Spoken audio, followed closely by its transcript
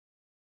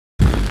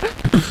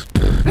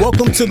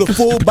Welcome to the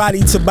full body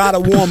Tabata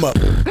warm-up.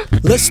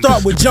 Let's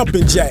start with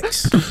jumping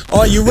jacks.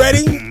 Are you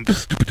ready?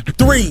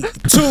 3,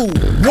 2,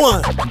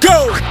 1,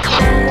 go!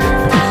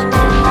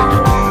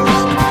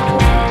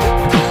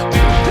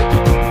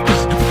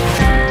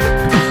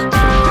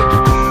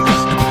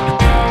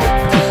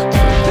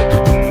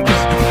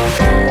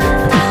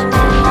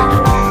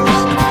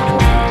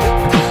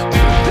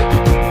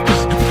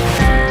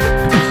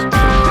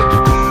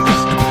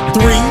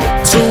 3,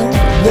 2,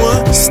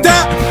 1,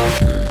 stop!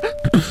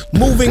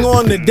 Moving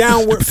on to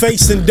downward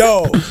facing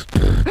dog.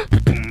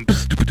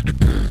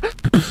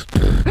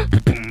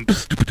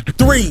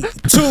 3,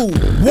 2,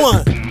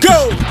 1,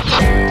 go!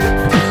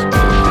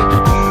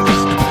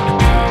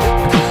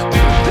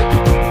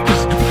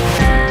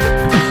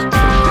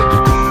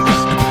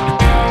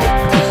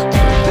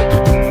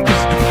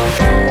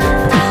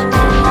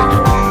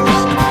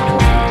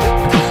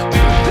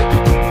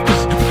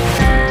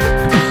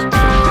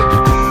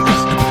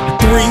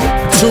 3,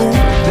 2,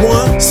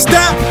 1,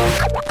 stop!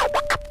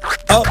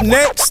 Up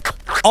next,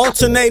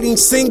 alternating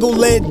single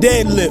leg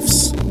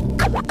deadlifts.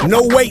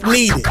 No weight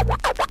needed.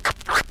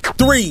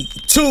 3,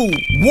 2,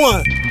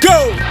 1,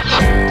 go!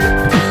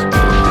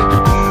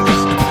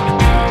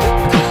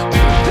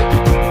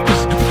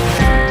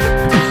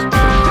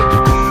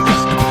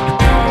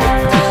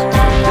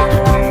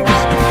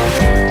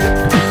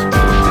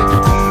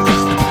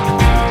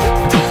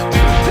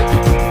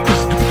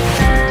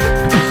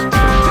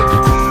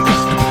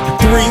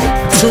 3,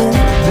 2,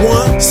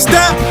 1,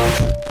 stop!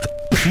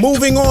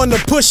 Moving on to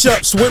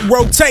push-ups with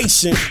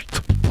rotation.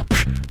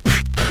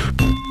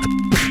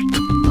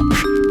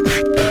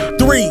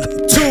 3,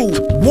 2,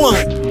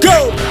 1,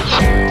 go!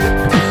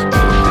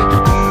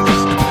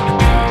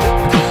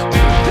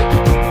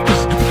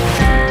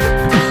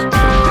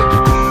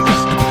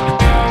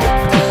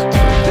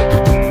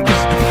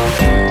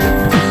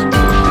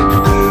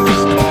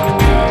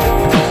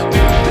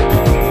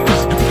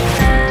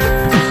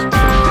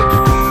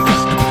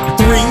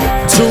 3,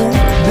 2,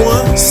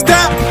 1,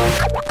 stop!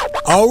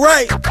 All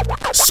right,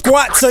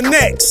 squats are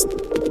next.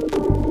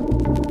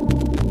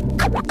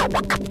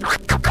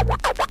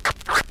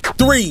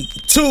 3,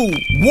 2,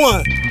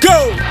 1,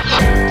 go!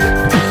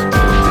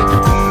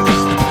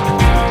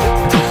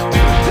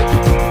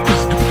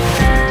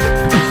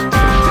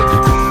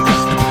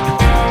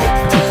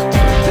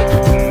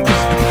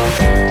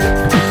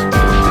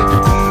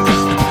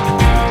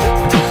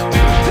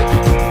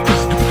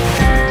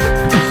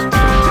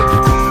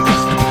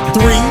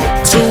 3,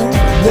 2,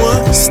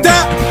 1,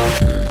 stop!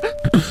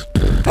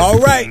 All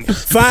right,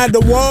 find the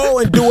wall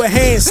and do a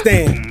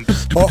handstand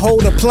or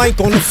hold a plank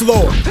on the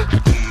floor.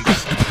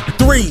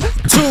 3,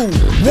 2,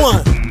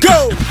 1,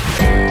 go!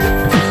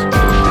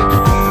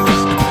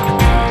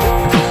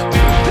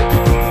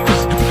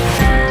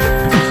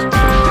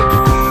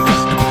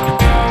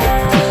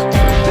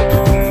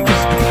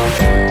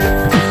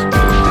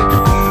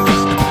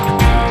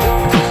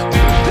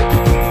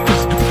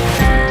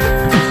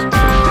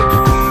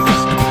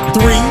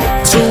 3,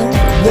 2,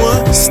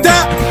 1,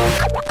 stop!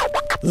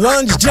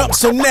 Lunge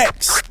jumps are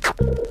next.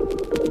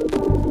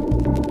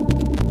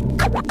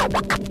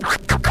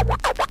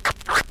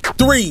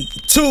 3,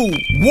 2,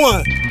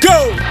 1,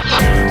 go!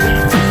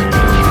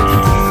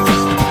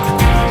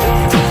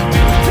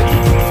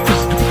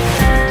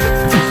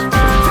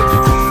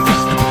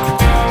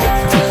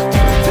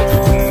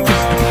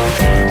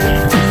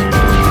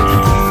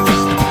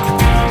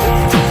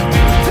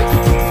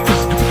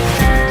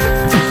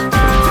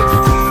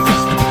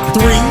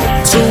 3,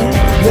 2,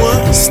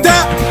 1,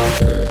 stop!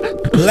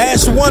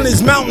 Last one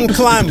is mountain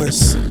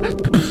climbers.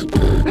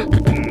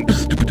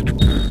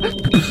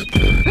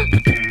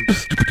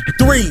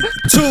 3,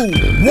 2,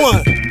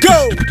 1,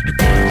 go!